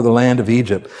set him over the land of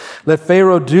Egypt. Let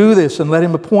Pharaoh do this and let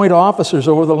him appoint officers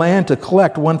over the land to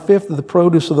collect 1/5 of the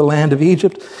produce of the land of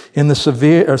Egypt in the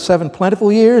 7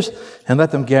 plentiful years, and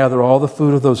let them gather all the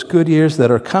food of those good years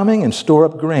that are coming and store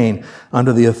up grain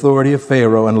under the authority of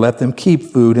Pharaoh, and let them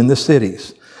keep food in the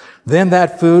cities. Then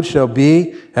that food shall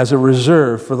be as a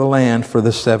reserve for the land for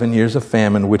the 7 years of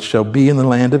famine, which shall be in the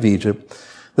land of Egypt,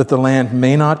 that the land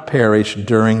may not perish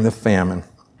during the famine.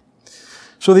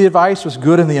 So the advice was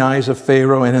good in the eyes of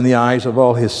Pharaoh and in the eyes of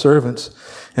all his servants.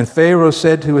 And Pharaoh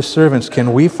said to his servants,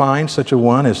 can we find such a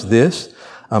one as this,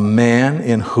 a man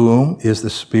in whom is the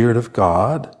Spirit of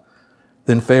God?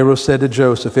 Then Pharaoh said to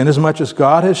Joseph, inasmuch as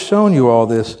God has shown you all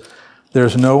this, there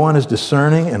is no one as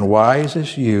discerning and wise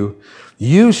as you.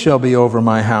 You shall be over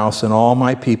my house, and all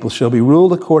my people shall be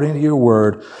ruled according to your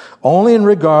word. Only in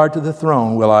regard to the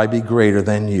throne will I be greater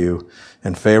than you.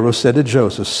 And Pharaoh said to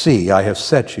Joseph, see, I have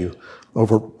set you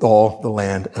over all the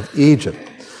land of Egypt.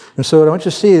 And so what I want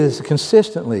you to see is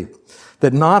consistently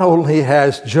that not only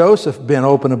has Joseph been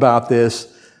open about this,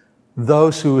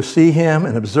 those who see him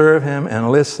and observe him and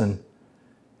listen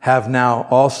have now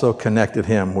also connected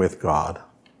him with God.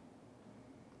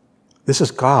 This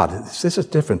is God. This is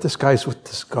different. This guy's with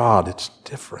this God. It's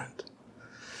different.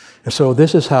 And so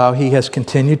this is how he has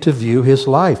continued to view his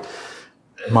life.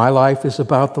 My life is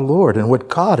about the Lord and what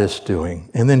God is doing.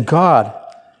 And then God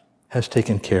has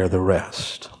taken care of the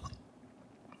rest.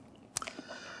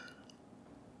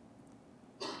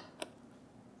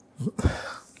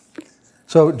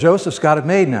 So Joseph's got it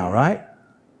made now, right?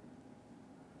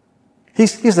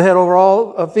 He's the head over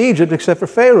all of Egypt except for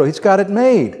Pharaoh. He's got it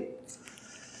made.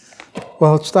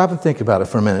 Well, stop and think about it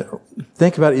for a minute.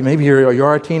 Think about it. Maybe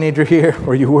you're a teenager here,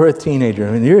 or you were a teenager.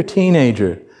 I mean, you're a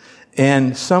teenager,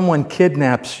 and someone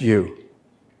kidnaps you.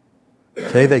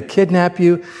 Okay, they kidnap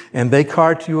you, and they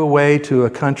cart you away to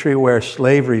a country where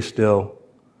slavery still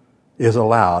is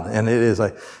allowed. And it is,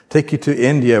 I take you to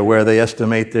India where they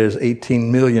estimate there's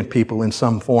 18 million people in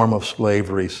some form of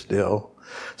slavery still.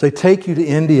 So they take you to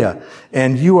India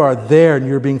and you are there and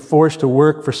you're being forced to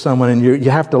work for someone and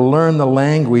you have to learn the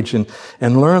language and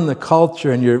learn the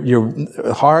culture and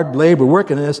you're hard labor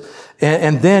working in this.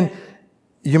 And then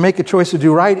you make a choice to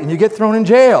do right and you get thrown in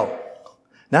jail.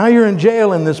 Now you're in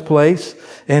jail in this place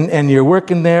and you're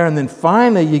working there and then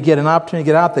finally you get an opportunity to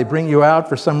get out. They bring you out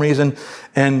for some reason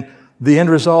and the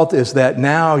end result is that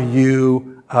now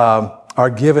you are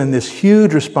given this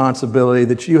huge responsibility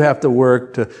that you have to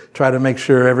work to try to make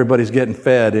sure everybody's getting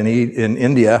fed in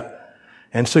India.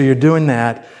 And so you're doing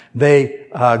that. They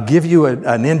give you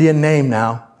an Indian name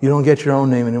now. You don't get your own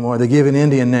name anymore. They give you an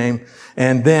Indian name.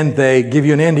 And then they give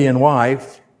you an Indian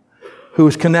wife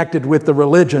who's connected with the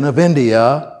religion of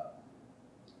India.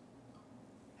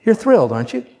 You're thrilled,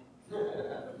 aren't you?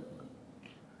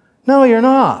 No, you're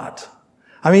not.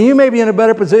 I mean, you may be in a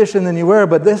better position than you were,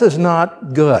 but this is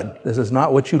not good. This is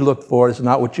not what you looked for. This is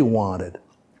not what you wanted.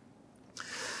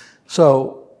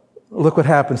 So, look what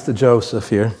happens to Joseph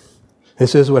here.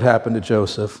 This is what happened to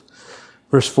Joseph.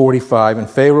 Verse 45, and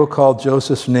Pharaoh called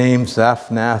Joseph's name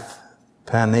Zaphnath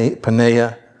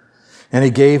Paneah, and he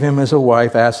gave him as a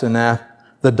wife Asenath,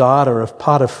 the daughter of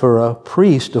Potiphar,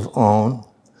 priest of On.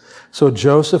 So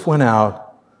Joseph went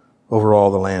out over all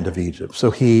the land of Egypt.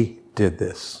 So he did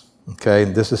this. Okay,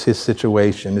 and this is his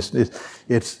situation.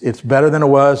 It's better than it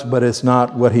was, but it's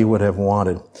not what he would have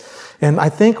wanted. And I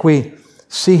think we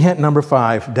see hint number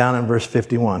 5 down in verse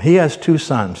 51. He has 2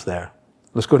 sons there.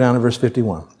 Let's go down to verse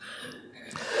 51.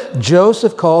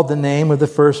 Joseph called the name of the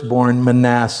firstborn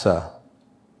Manasseh.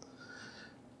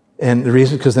 And the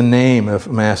reason, because the name of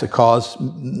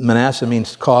Manasseh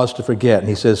means cause to forget. And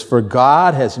he says, for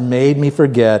God has made me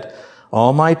forget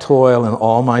all my toil and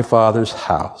all my father's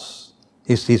house.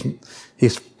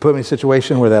 He's put me in a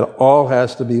situation where that all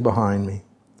has to be behind me.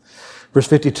 Verse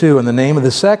 52, in the name of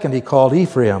the second he called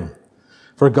Ephraim,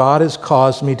 for God has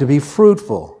caused me to be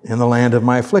fruitful in the land of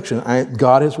my affliction.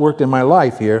 God has worked in my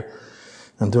life here.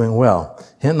 I'm doing well.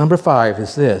 Hint number 5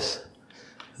 is this.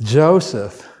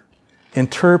 Joseph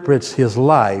interprets his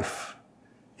life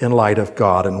in light of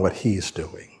God and what he's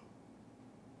doing.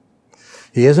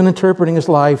 He isn't interpreting his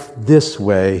life this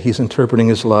way. He's interpreting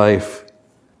his life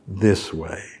this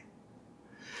way.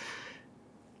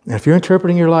 And if you're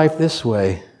interpreting your life this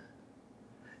way,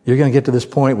 you're going to get to this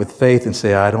point with faith and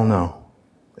say, I don't know,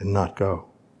 and not go.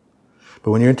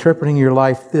 But when you're interpreting your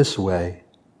life this way,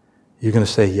 you're going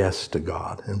to say yes to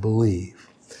God and believe.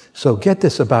 So get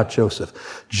this about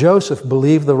Joseph. Joseph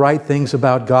believed the right things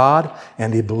about God,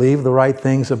 and he believed the right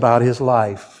things about his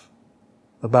life,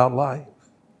 about life.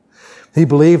 He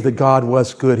believed that God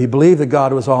was good. He believed that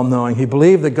God was all-knowing. He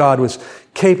believed that God was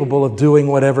capable of doing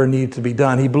whatever needed to be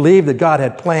done. He believed that God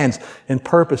had plans and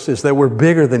purposes that were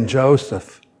bigger than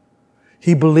Joseph.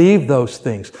 He believed those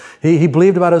things. He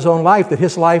believed about his own life, that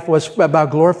his life was about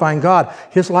glorifying God.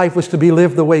 His life was to be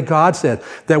lived the way God said.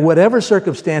 That whatever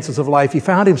circumstances of life he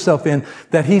found himself in,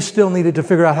 that he still needed to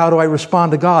figure out, how do I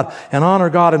respond to God and honor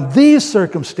God in these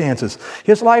circumstances?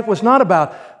 His life was not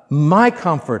about my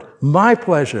comfort, my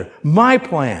pleasure, my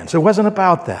plans. It wasn't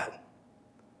about that.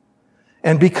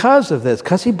 And because of this,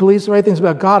 because he believes the right things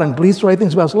about God and believes the right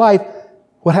things about his life,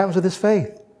 what happens with his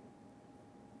faith?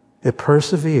 It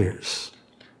perseveres.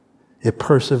 It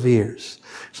perseveres.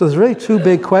 So there's really 2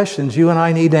 big questions you and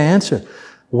I need to answer.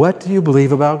 What do you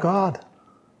believe about God?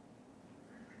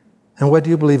 And what do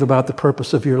you believe about the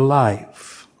purpose of your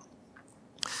life?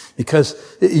 Because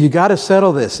you got to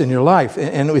settle this in your life.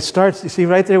 And it starts, you see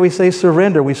right there we say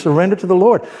surrender. We surrender to the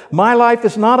Lord. My life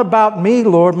is not about me,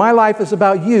 Lord. My life is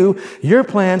about you, your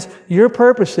plans, your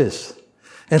purposes.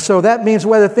 And so that means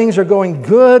whether things are going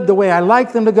good the way I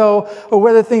like them to go, or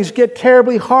whether things get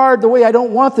terribly hard the way I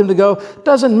don't want them to go,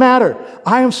 doesn't matter.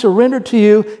 I am surrendered to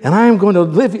you, and I am going to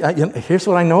live. Here's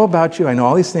what I know about you. I know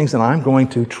all these things, and I'm going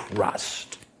to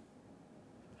trust.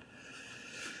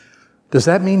 Does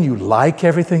that mean you like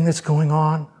everything that's going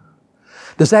on?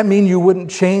 Does that mean you wouldn't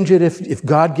change it if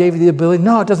God gave you the ability?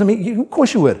 No, it doesn't mean, of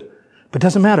course you would. But it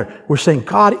doesn't matter. We're saying,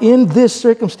 God, in this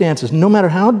circumstances, no matter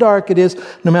how dark it is,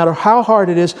 no matter how hard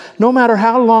it is, no matter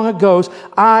how long it goes,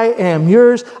 I am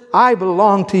yours. I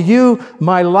belong to you.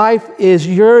 My life is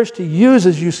yours to use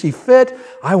as you see fit.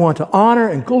 I want to honor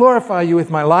and glorify you with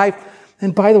my life.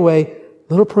 And by the way,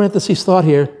 little parenthesis thought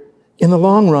here, in the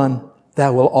long run,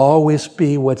 that will always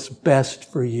be what's best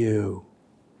for you.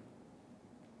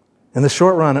 In the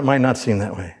short run, it might not seem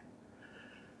that way.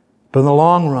 But in the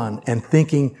long run, and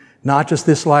thinking not just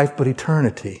this life, but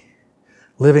eternity,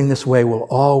 living this way will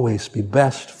always be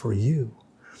best for you.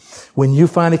 When you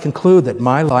finally conclude that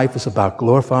my life is about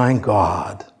glorifying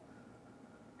God,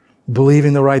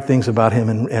 believing the right things about Him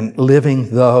and living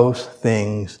those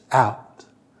things out.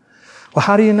 Well,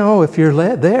 how do you know if you're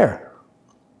there?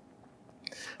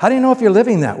 How do you know if you're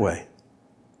living that way?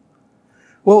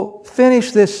 Well,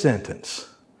 finish this sentence.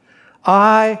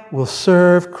 I will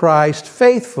serve Christ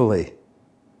faithfully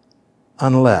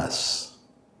unless.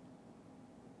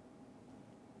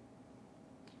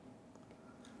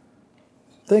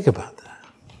 Think about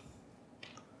that.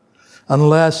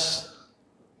 Unless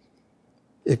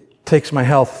it takes my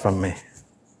health from me.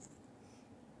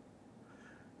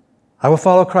 I will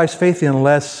follow Christ faithfully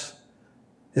unless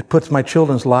it puts my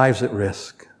children's lives at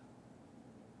risk.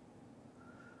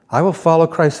 I will follow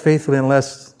Christ faithfully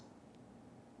unless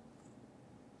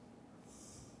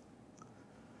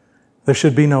there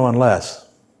should be no unless.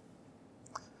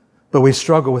 But we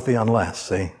struggle with the unless,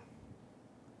 see?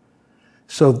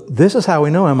 So this is how we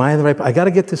know, am I in the right place? I got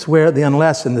to get this where the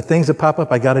unless and the things that pop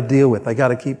up I got to deal with. I got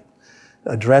to keep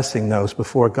addressing those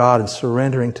before God and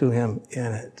surrendering to Him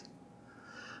in it.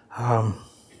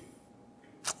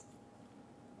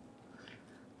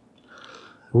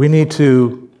 We need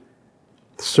to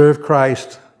serve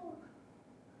Christ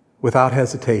without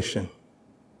hesitation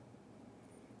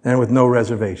and with no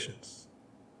reservations.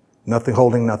 Nothing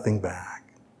holding nothing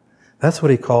back. That's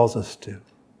what He calls us to.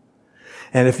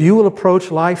 And if you will approach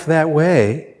life that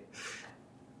way,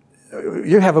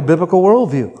 you have a biblical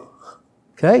worldview.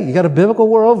 Okay? You got a biblical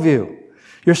worldview.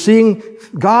 You're seeing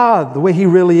God the way He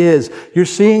really is. You're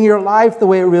seeing your life the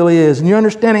way it really is. And you're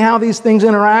understanding how these things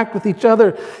interact with each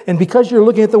other. And because you're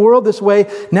looking at the world this way,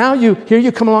 now here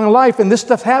you come along in life and this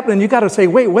stuff's happening. You got to say,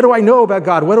 wait, what do I know about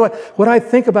God? What do I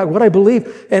think about? What I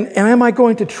believe? And am I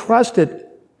going to trust it?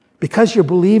 Because you're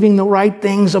believing the right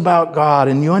things about God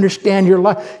and you understand your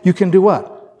life, you can do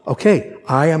what? Okay,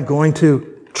 I am going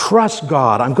to trust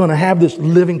God. I'm going to have this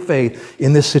living faith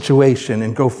in this situation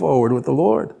and go forward with the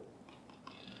Lord.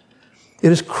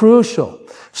 It is crucial.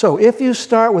 So if you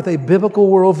start with a biblical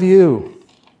worldview,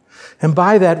 and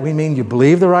by that we mean you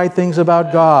believe the right things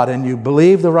about God and you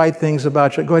believe the right things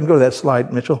about you. Go ahead and go to that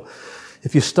slide, Mitchell.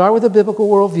 If you start with a biblical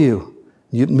worldview,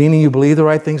 meaning you believe the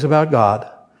right things about God,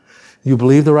 you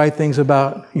believe the right things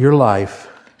about your life,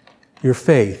 your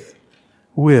faith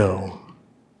will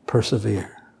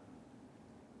persevere.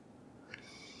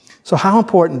 So how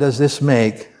important does this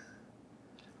make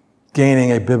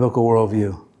gaining a biblical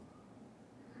worldview?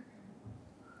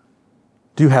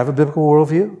 Do you have a biblical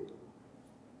worldview?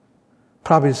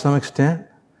 Probably to some extent.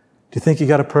 Do you think you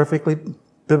got a perfectly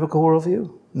biblical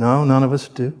worldview? No, none of us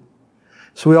do.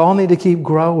 So we all need to keep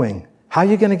growing. How are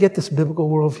you going to get this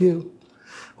biblical worldview?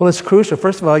 Well, it's crucial.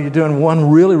 First of all, you're doing one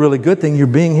really, really good thing. You're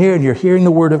being here and you're hearing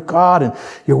the Word of God and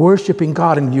you're worshiping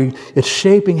God and it's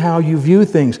shaping how you view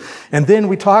things. And then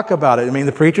we talk about it. I mean,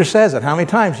 the preacher says it. How many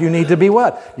times? You need to be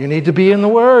what? You need to be in the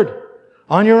Word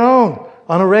on your own,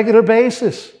 on a regular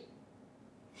basis.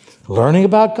 Learning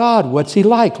about God. What's He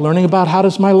like? Learning about how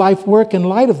does my life work in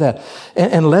light of that.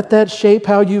 And let that shape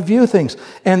how you view things.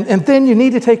 And then you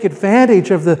need to take advantage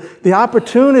of the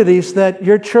opportunities that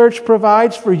your church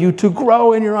provides for you to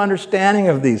grow in your understanding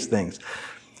of these things.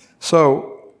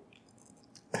 So,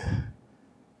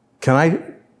 can I,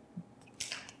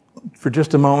 for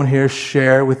just a moment here,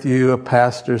 share with you a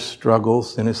pastor's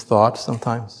struggles and his thoughts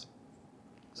sometimes?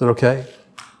 Is it okay?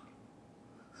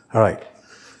 All right.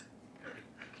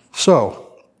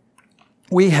 So,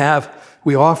 we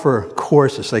offer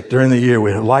courses, like during the year,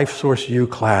 we have Life Source U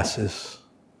classes.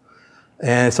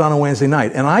 And it's on a Wednesday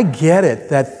night. And I get it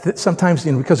that sometimes,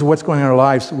 because of what's going on in our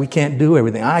lives, we can't do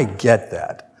everything. I get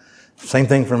that. Same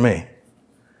thing for me.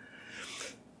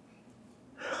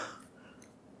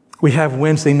 We have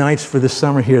Wednesday nights for this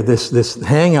summer here, this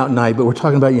hangout night, but we're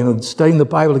talking about, studying the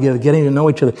Bible together, getting to know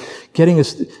each other, getting a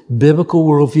biblical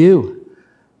worldview.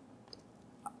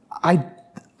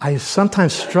 I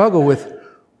sometimes struggle with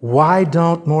why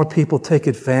don't more people take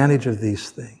advantage of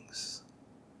these things?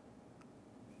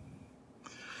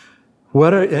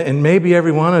 And maybe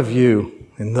every one of you,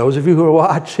 and those of you who are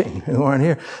watching, who aren't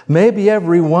here, maybe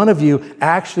every one of you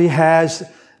actually has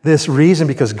this reason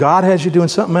because God has you doing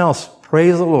something else.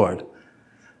 Praise the Lord.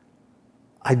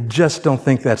 I just don't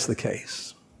think that's the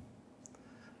case.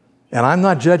 And I'm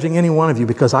not judging any one of you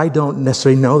because I don't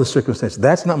necessarily know the circumstances.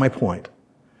 That's not my point.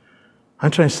 I'm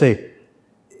trying to say,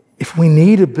 if we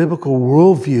need a biblical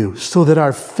worldview so that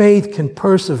our faith can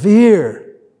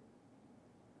persevere,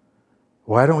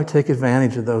 why don't we take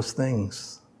advantage of those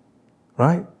things?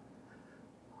 Right?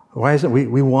 Why is it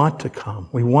we want to come?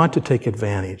 We want to take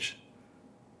advantage.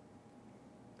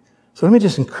 So let me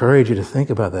just encourage you to think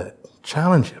about that,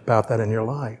 challenge you about that in your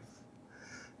life.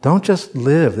 Don't just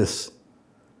live this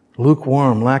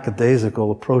lukewarm,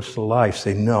 lackadaisical approach to life.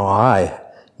 Say, no, I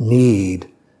need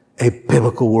a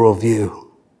biblical worldview.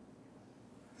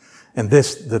 And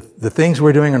the things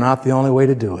we're doing are not the only way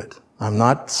to do it. I'm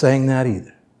not saying that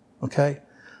either. Okay?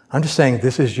 I'm just saying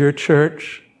this is your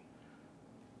church.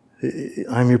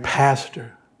 I'm your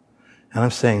pastor. And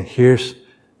I'm saying here's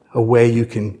a way you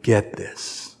can get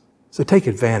this. So take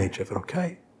advantage of it,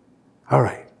 okay? All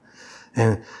right.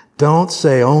 And don't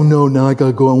say, oh no, now I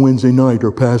gotta go on Wednesday night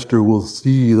or pastor will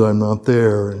see that I'm not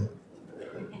there. And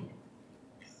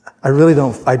I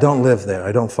don't live there.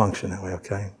 I don't function that way,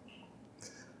 okay?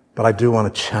 But I do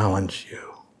want to challenge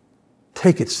you.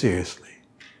 Take it seriously.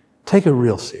 Take it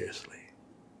real seriously.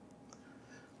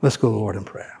 Let's go, Lord, in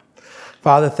prayer.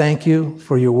 Father, thank you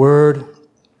for your word.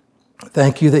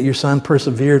 Thank you that your Son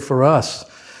persevered for us,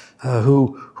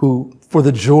 who for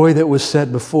the joy that was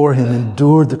set before him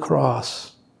endured the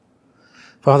cross.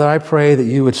 Father, I pray that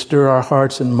you would stir our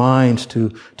hearts and minds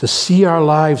to see our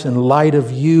lives in light of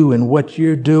you and what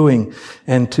you're doing,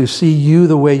 and to see you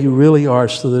the way you really are,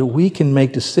 so that we can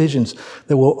make decisions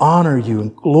that will honor you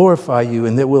and glorify you,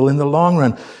 and that will, in the long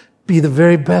run, be the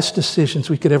very best decisions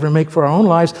we could ever make for our own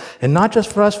lives, and not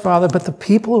just for us, Father, but the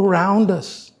people around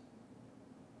us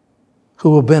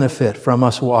who will benefit from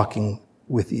us walking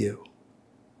with you.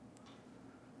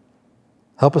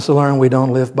 Help us to learn we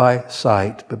don't live by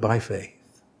sight, but by faith.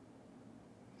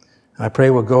 And I pray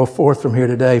we'll go forth from here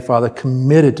today, Father,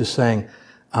 committed to saying,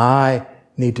 I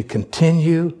need to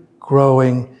continue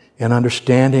growing and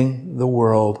understanding the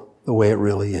world the way it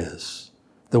really is,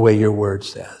 the way your word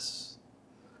says.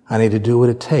 I need to do what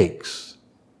it takes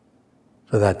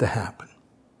for that to happen.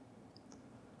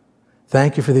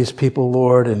 Thank you for these people,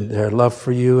 Lord, and their love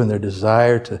for you and their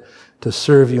desire to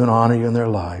serve you and honor you in their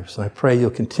lives. And I pray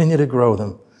you'll continue to grow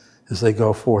them as they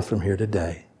go forth from here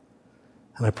today.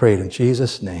 And I pray it in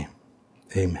Jesus' name.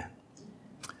 Amen.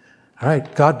 All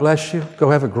right. God bless you.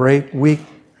 Go have a great week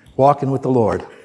walking with the Lord.